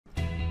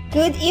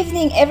Good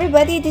evening,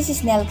 everybody. This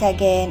is Nelca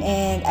again,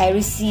 and I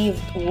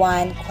received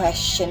one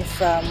question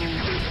from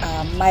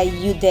my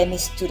Udemy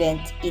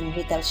student in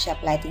retail shop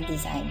lighting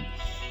design.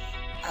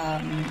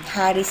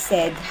 Harry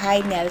said, "Hi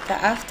Nelca,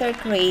 after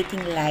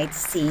creating light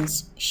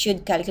scenes,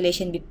 should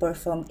calculation be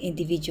performed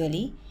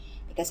individually?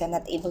 Because I'm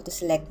not able to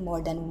select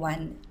more than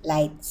one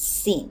light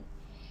scene."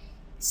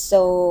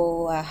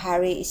 So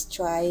Harry is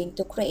trying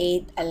to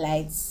create a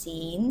light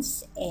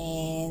scenes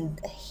and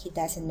he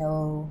doesn't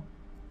know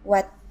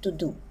what to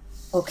do.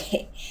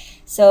 Okay,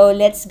 so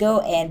let's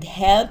go and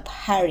help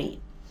Harry.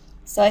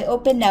 So I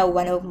open now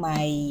one of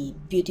my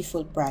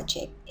beautiful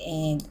project,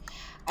 and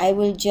I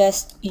will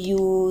just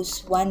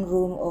use one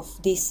room of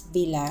this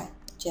villa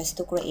just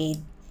to create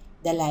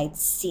the light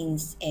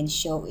scenes and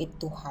show it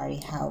to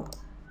Harry how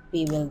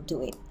we will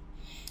do it.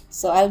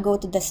 So I'll go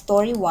to the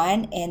story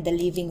one and the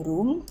living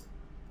room,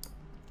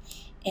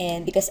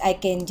 and because I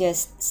can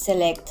just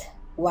select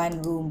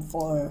one room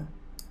for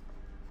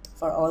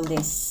all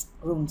these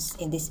rooms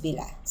in this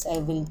villa, so I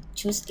will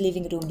choose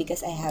living room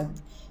because I have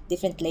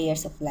different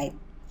layers of light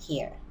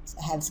here. So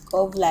I have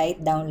cove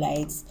light, down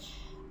lights,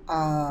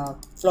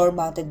 floor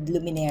mounted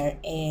luminaire,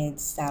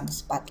 and some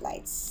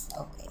spotlights.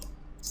 Okay,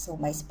 so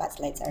my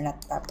spotlights are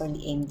not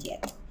properly aimed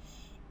yet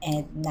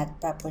and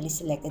not properly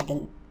selected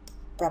the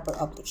proper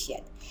optics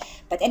yet,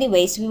 but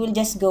anyways, we will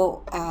just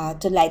go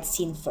to light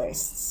scene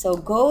first. So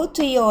go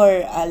to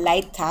your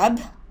light tab,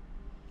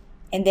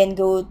 and then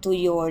go to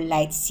your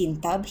light scene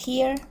tab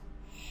here,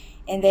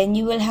 and then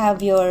you will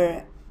have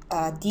your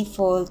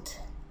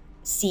default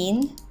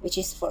scene, which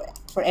is for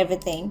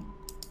everything.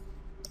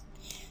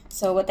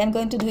 So what I'm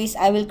going to do is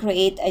I will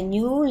create a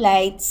new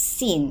light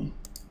scene.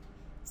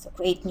 So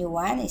create new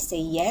one, I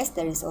say yes,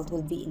 the result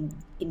will be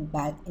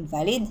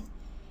invalid.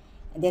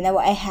 And then now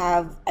I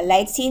have a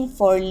light scene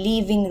for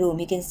living room.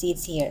 You can see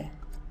it's here,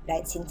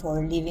 light scene for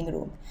living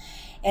room.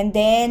 And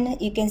then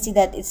you can see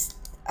that it's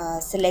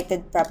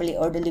selected properly,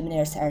 or the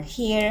luminaires are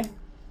here.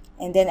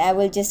 And then I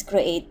will just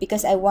create,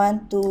 because I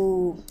want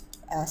to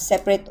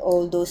separate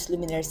all those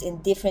luminaires in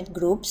different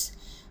groups,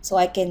 so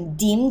I can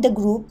dim the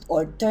group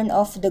or turn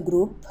off the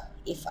group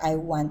if I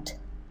want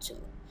to.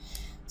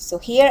 So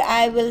here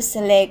I will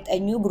select a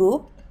new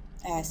group,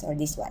 sorry,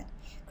 this one,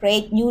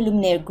 create new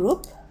luminaire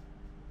group,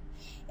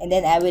 and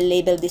then I will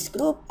label this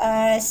group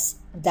as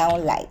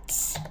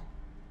downlights.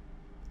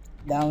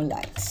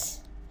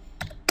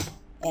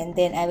 And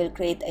then I will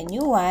create a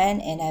new one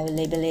and I will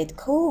label it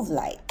cove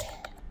light.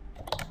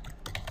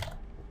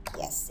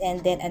 Yes,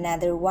 and then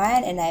another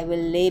one and I will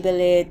label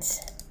it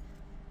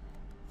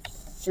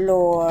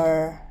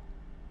floor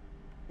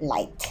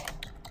light,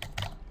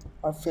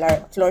 or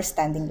floor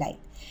standing light.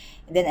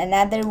 And then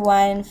another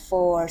one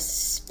for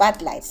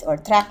spotlights or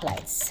track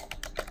lights.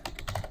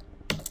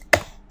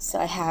 So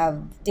I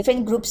have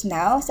different groups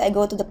now. So I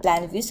go to the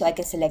plan view so I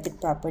can select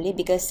it properly,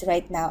 because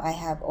right now I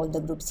have all the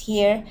groups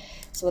here.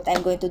 So what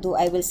I'm going to do,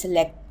 I will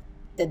select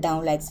the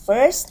downlights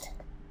first.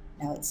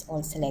 Now it's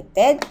all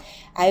selected.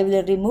 I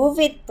will remove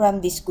it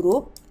from this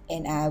group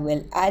and I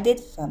will add it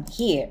from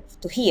here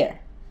to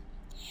here.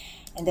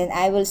 And then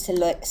I will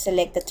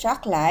select the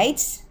track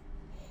lights.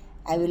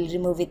 I will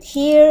remove it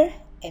here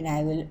and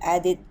I will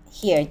add it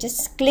here.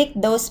 Just click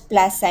those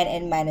plus sign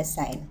and minus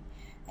sign.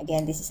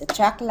 Again, this is the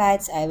track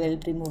lights. I will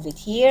remove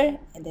it here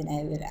and then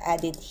I will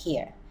add it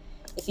here.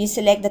 If you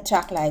select the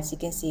track lights, you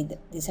can see that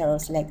these are all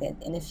selected.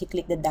 And if you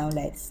click the down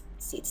lights,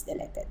 see it's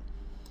selected.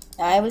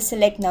 Now I will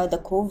select now the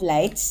cove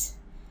lights.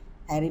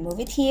 I remove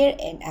it here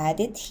and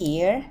add it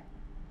here.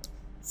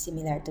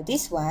 Similar to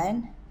this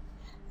one,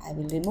 I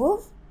will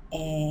remove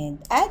and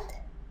add.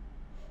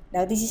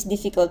 Now this is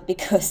difficult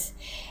because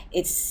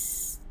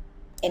it's,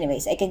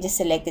 anyways, I can just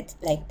select it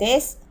like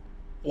this.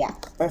 Yeah,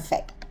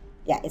 perfect.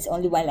 Yeah, it's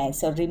only one line.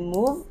 So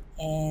remove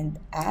and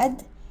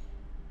add,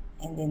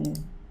 and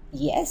then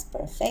yes,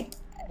 perfect.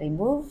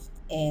 Remove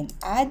and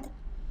add.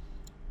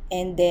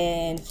 And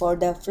then for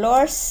the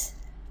floor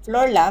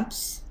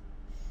lamps,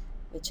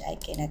 which I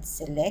cannot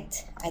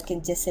select, I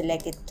can just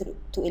select it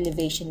to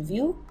elevation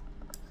view.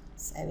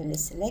 So I will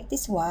select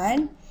this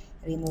one,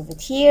 remove it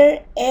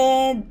here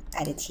and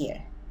add it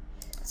here.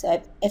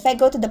 So if I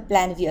go to the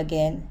plan view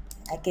again,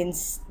 you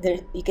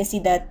can see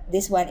that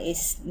this one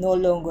is no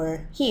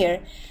longer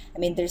here. I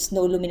mean, there's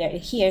no luminaire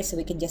here, so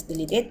we can just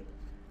delete it.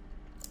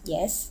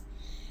 Yes.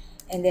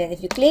 And then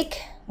if you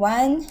click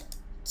 1,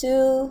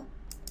 2,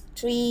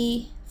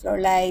 3 floor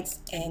lights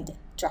and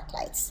track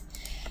lights.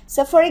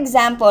 So for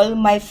example,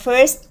 my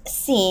first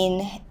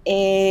scene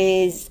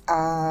is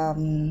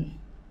to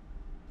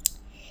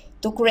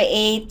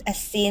create a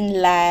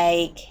scene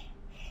like,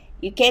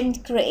 you can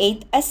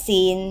create a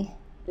scene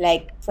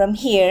like from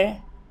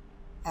here,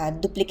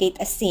 duplicate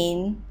a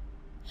scene,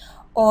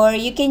 or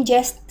you can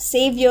just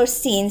save your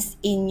scenes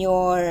in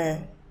your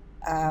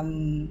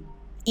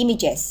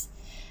images.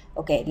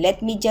 Okay,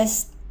 let me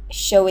just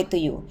show it to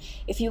you.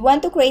 If you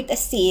want to create a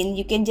scene,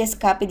 you can just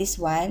copy this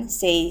one,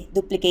 say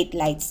duplicate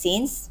light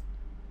scenes.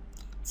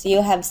 So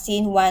you have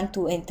scene 1,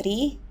 2, and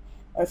 3,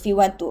 or if you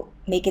want to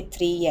make it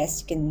 3,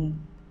 yes, you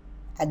can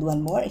add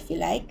one more if you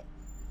like.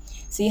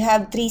 So you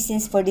have 3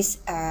 scenes for this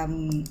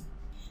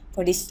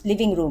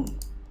living room.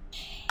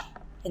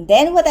 And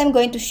then what I'm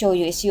going to show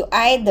you is you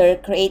either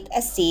create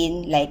a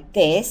scene like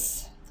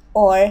this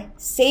or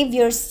save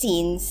your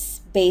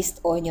scenes based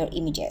on your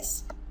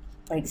images.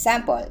 For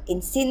example,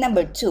 in scene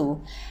number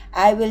 2,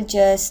 I will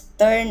just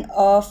turn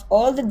off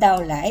all the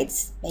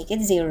downlights, make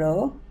it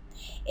 0,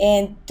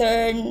 and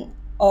turn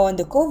on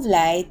the cove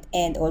light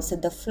and also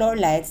the floor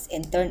lights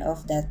and turn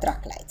off the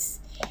truck lights.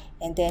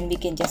 And then we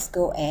can just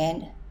go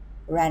and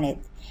run it.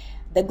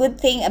 The good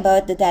thing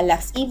about the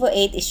Dialux Evo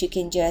 8 is you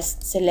can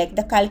just select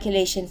the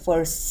calculation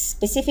for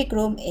specific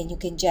room and you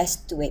can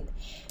just do it.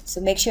 So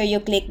make sure you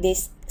click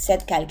this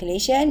set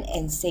calculation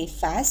and save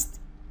fast.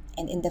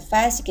 And in the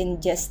fast, you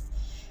can just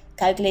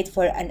calculate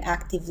for an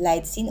active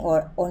light scene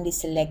or only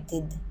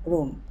selected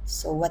room.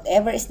 So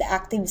whatever is the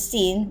active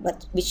scene,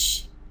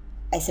 which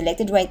I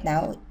selected right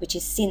now, which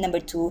is scene number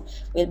 2,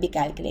 will be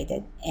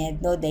calculated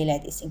and no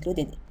daylight is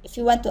included. If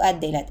you want to add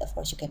daylight, of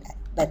course you can add,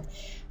 but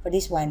for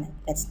this one,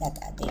 let's not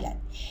add daylight.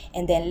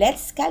 And then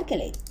let's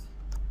calculate.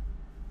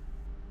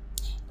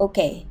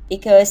 Okay,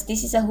 because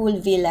this is a whole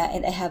villa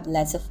and I have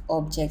lots of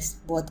objects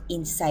both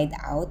inside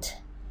out,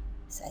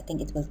 so I think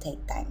it will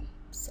take time.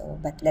 So,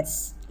 but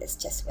let's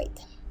just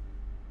wait.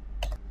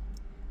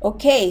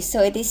 Okay,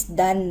 so it is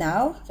done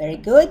now. Very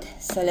good.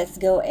 So let's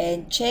go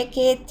and check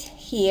it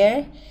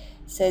here.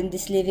 So in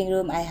this living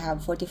room, I have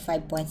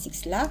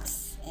 45.6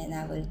 lux, and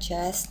I will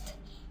just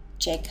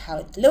check how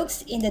it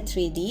looks in the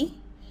 3D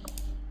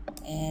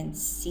and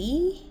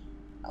see.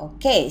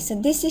 Okay, so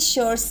this is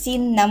your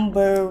scene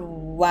number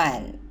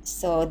 1.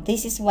 So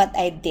this is what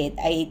I did.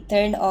 I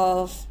turned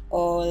off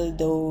all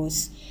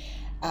those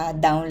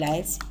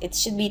downlights. It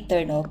should be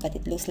turned off, but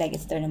it looks like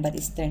it's turned on, but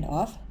it's turned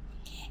off.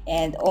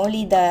 And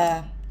only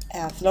the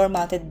floor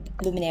mounted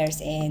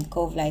luminaires and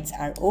cove lights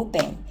are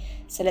open.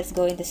 So let's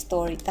go in the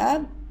story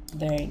tab.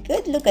 Very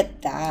good. Look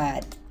at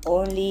that.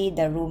 Only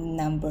the room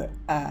number,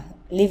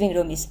 living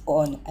room is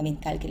on,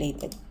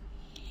 calculated.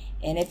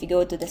 And if you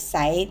go to the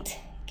site,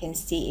 you can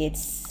see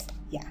it's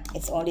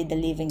only the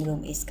living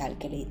room is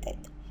calculated.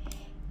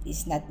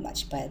 It's not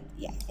much, but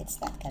yeah, it's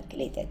not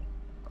calculated.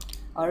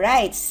 All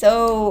right,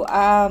 so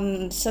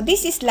so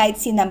this is light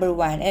scene number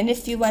 1. And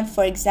if you want,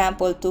 for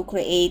example, to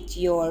create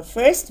your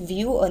first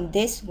view on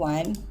this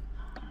one,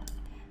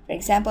 for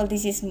example,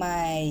 this is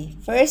my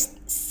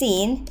first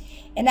scene,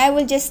 and I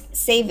will just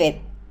save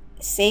it.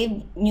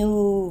 Save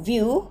new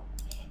view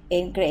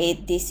and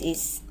create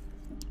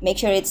make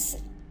sure it's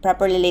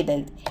properly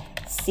labeled.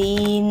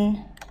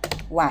 Scene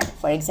 1,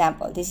 for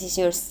example. This is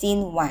your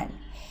scene 1.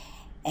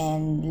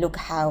 And look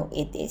how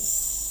it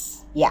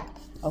is. Yeah,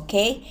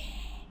 okay.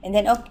 And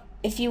then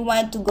if you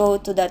want to go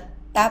to the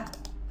top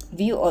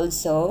view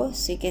also,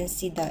 so you can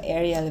see the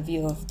aerial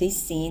view of this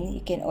scene,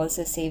 you can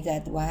also save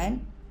that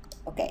one.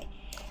 Okay,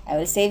 I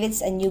will save it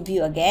as a new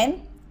view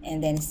again,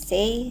 and then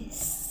say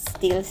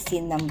still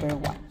scene number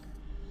 1.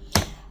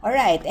 All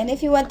right, and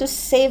if you want to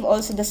save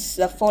also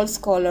the false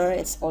color,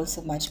 it's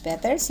also much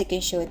better, so you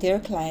can show it to your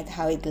client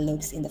how it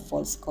looks in the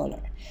false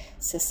color.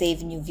 So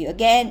save new view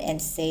again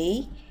and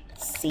say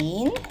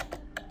scene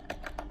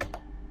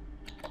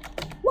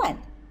 1.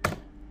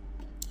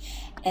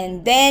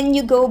 And then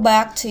you go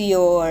back to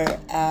your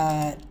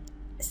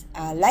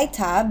light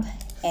tab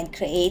and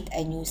create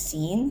a new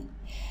scene.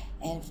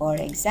 And for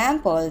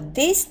example,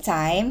 this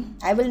time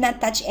I will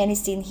not touch any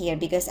scene here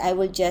because I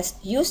will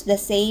just use the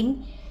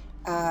same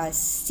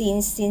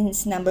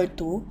scenes number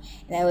 2,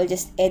 and I will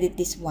just edit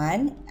this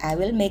one. I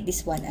will make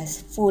this one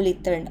as fully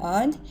turned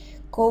on,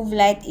 cove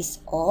light is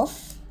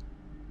off,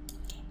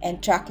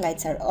 and truck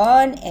lights are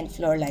on, and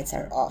floor lights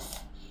are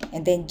off.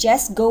 And then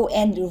just go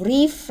and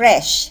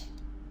refresh.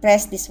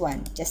 Press this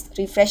one, just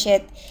refresh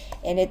it,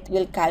 and it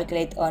will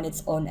calculate on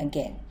its own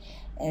again.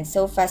 And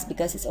so fast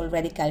because it's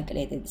already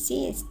calculated.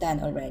 See, it's done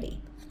already.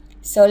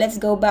 So let's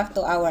go back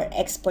to our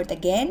export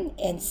again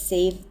and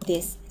save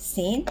this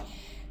scene.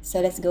 So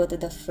let's go to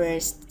the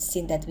first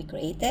scene that we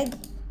created.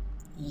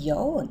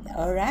 Yon.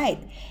 All right.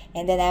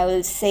 And then I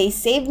will say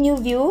save new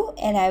view,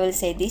 and I will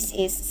say this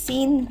is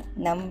scene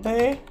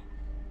number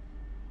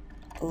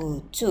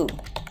 2.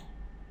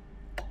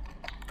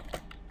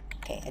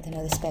 Okay, I don't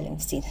know the spelling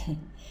of scene.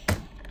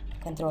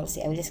 Control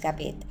C. I will just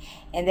copy it.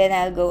 And then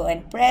I'll go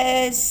and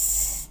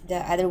press the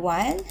other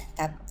one,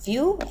 top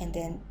view, and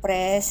then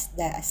press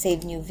the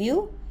save new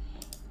view,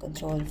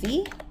 Control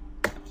V.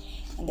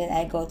 And then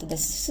I go to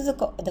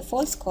the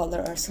false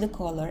color or pseudo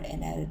color,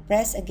 and I will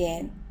press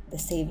again the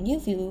save new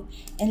view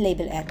and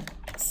label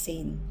it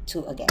scene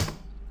 2 again.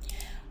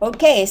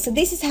 Okay, so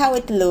this is how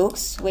it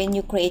looks when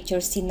you create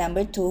your scene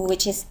number 2,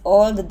 which is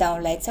all the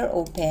downlights are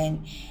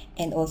open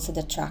and also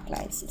the truck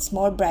lights. It's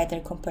more brighter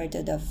compared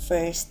to the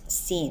first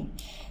scene.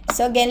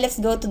 So again, let's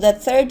go to the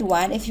third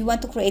one if you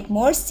want to create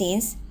more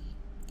scenes.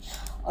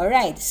 All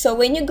right, so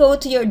when you go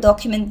to your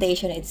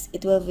documentation,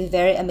 it will be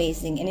very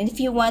amazing. And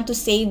if you want to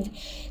save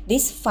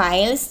these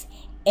files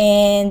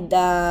and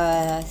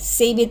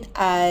save it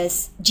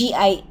as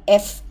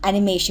GIF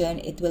animation,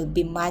 it will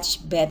be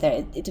much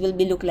better. It will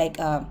be look like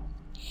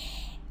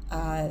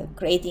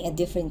creating a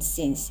different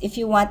scenes. If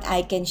you want,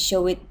 I can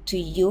show it to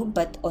you,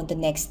 but on the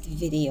next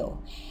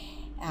video,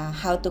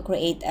 how to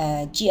create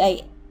a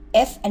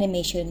GIF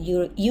animation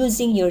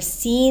using your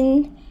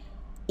scene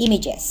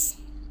images.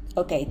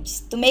 Okay,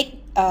 just to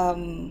make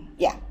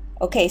yeah,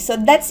 okay, so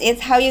that's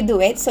it, how you do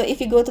it. So if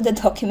you go to the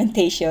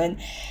documentation,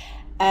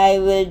 I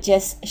will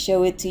just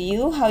show it to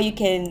you how you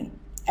can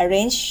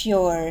arrange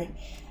your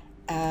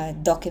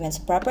documents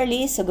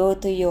properly. So go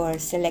to your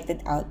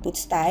selected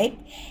outputs type,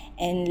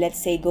 and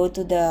let's say go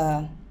to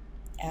the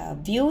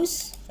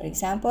views, for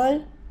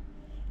example,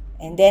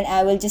 and then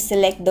I will just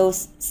select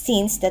those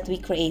scenes that we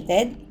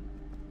created.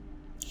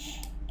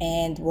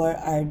 And where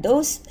are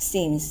those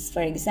scenes?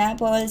 For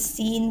example,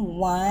 scene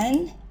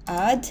 1,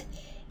 add,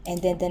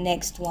 and then the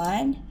next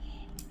one,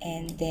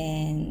 and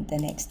then the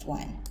next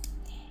one.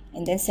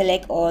 And then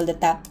select all the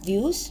top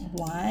views,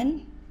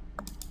 1,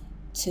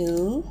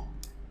 2,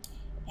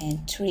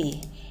 and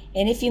 3.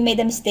 And if you made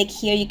a mistake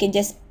here, you can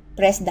just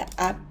press the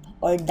up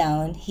or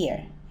down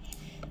here.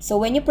 So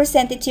when you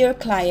present it to your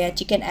client,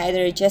 you can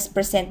either just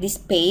present this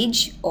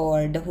page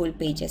or the whole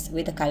pages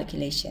with the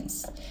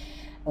calculations.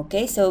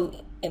 Okay, so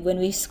when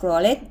we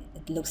scroll it,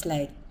 it looks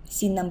like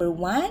scene number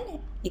 1.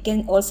 You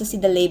can also see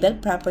the label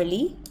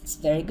properly. It's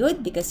very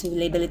good because we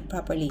label it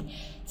properly.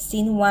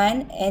 Scene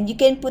 1, and you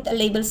can put a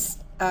label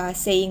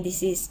saying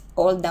this is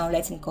all down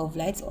lights and cove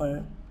lights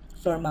or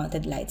floor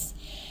mounted lights.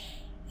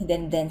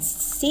 And then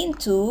scene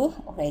 2,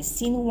 okay,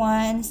 scene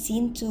 1,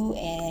 scene 2,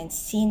 and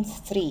scene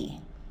 3.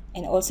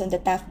 And also in the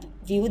top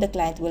view, the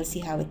client will see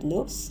how it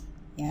looks.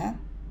 Yeah.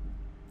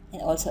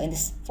 And also in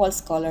this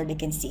false color, they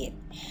can see it.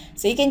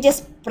 So you can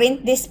just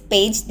print this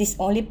page, this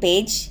only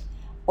page,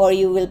 or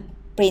you will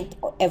print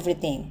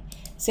everything.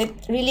 So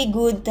it's really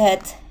good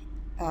that,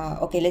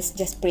 okay, let's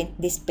just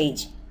print this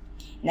page.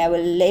 And I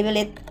will label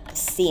it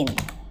scene.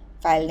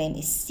 File name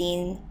is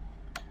scene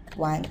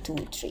 1,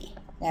 2, 3.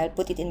 And I will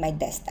put it in my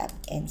desktop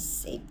and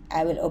save.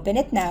 I will open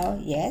it now,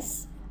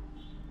 yes.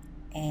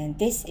 And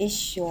this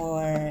is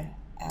your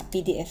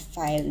PDF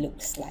file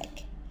looks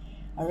like.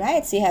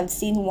 Alright, so you have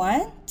scene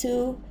 1,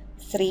 2,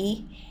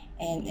 3,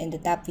 and in the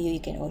top view you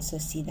can also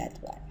see that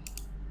one.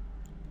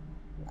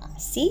 Wow,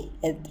 see,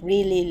 it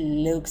really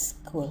looks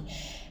cool.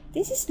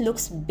 This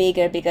looks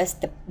bigger because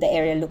the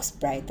area looks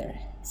brighter.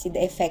 See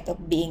the effect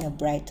of being a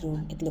bright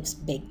room, it looks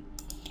big.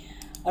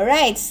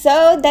 Alright,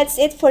 so that's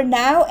it for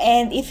now,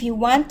 and if you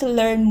want to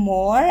learn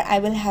more, I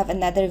will have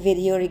another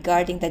video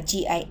regarding the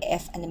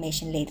GIF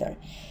animation later.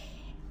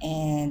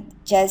 And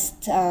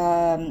just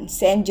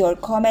send your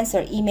comments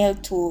or email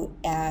to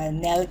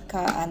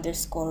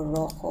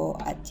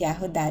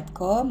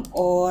nelca_roco@yahoo.com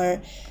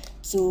or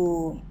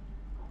to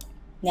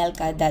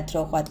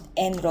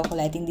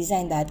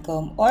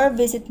nelca.roco@rocolightingdesign.com, or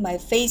visit my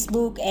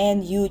Facebook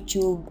and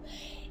YouTube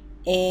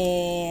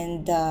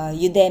and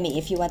Udemy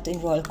if you want to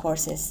enroll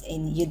courses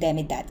in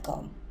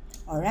udemy.com.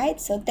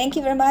 Alright, so thank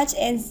you very much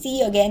and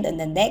see you again in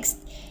the next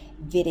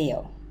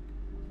video.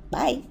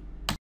 Bye!